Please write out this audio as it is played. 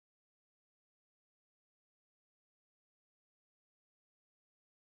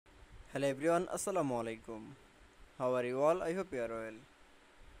Hello everyone, Assalamu Walaikum. How are you all? I hope you are well.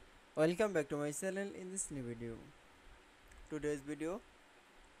 Welcome back to my channel in this new video. Today's video,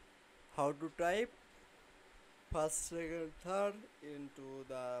 how to type first, second, third into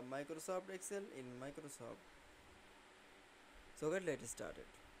the Microsoft Excel in Microsoft. So let's start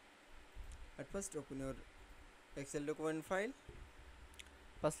it. At first open your Excel document file.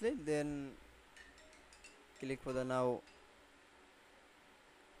 Firstly, then click for the now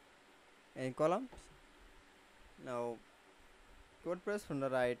in column. Now keyboard press from the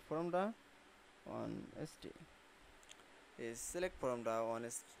right from the on ST. Is select from the on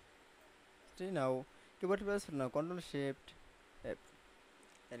ST. Now keyboard press from the Control Shift F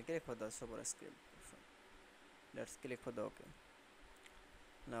and click for the superscript option. Let's click for the OK.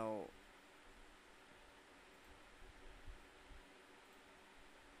 Now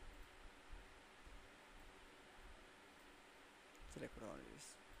select for all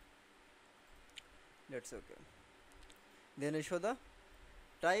this. That's OK. Then I show the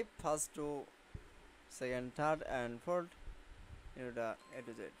type first to second, third and fourth into the A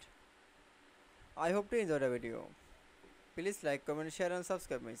to Z. I hope to enjoy the video. Please like, comment, share and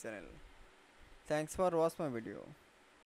subscribe my channel. Thanks for watching my video.